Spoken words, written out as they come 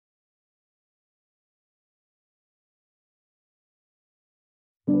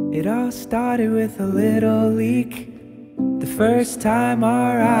It all started with a little leak, the first time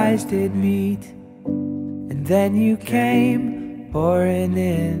our eyes did meet. And then you came pouring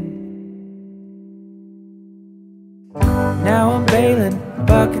in. Now I'm bailing a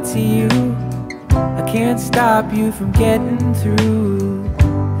bucket to you. I can't stop you from getting through.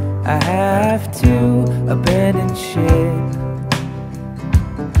 I have to abandon ship.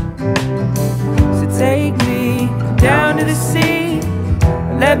 So take me down to the sea,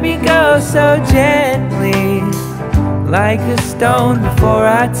 let me go so gently, like a stone before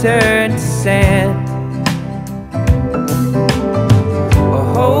I turn to sand. Or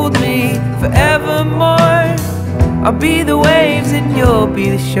hold me forevermore, I'll be the waves and you'll be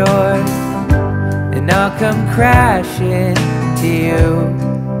the shore, and I'll come crashing to you.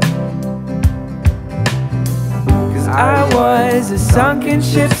 Cause I was a sunken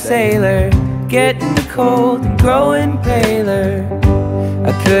ship sailor, getting cold and growing paler.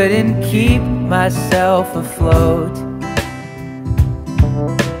 I couldn't keep myself afloat.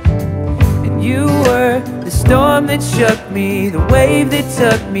 And you were the storm that shook me, the wave that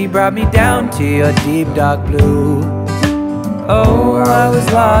took me, brought me down to your deep dark blue. Oh, I was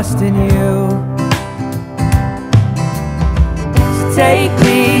lost in you. So take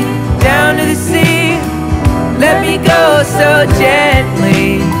me down to the sea, let me go so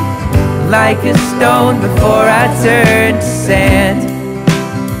gently, like a stone before I turn to sand.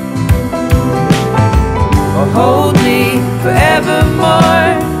 Or hold me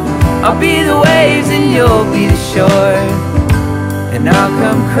forevermore, I'll be the waves and you'll be the shore, and I'll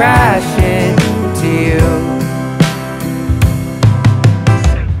come crashing to you.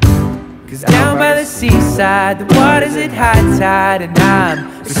 Cause down by the seaside, the water's at high tide, and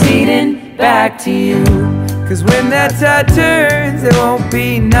I'm receding back to you. Cause when that tide turns, there won't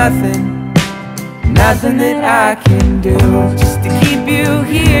be nothing, nothing that I can do just to keep you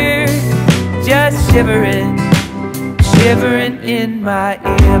here, just shivering, shivering in my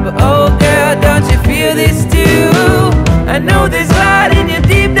ear. But oh girl, don't you feel this too? I know there's light in your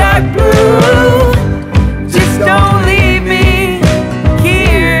deep dark blue. Just don't leave me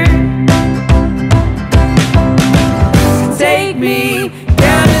here. So take me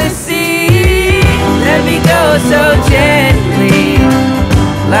down to the sea, let me go so gently,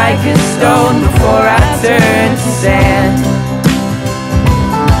 like a stone before I turn to sand.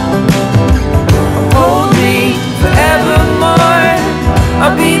 Hold me forevermore,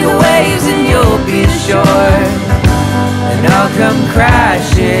 I'll be the waves and you'll be the shore, and I'll come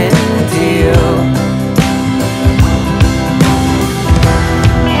crashing to you.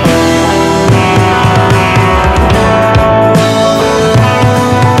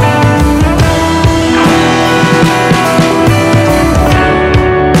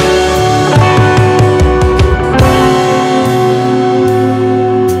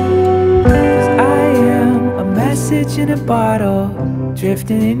 In a bottle,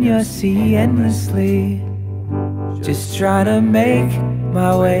 drifting in your sea endlessly, just trying to make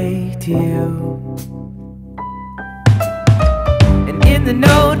my way to you. And in the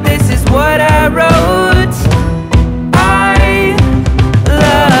note, this is what I wrote.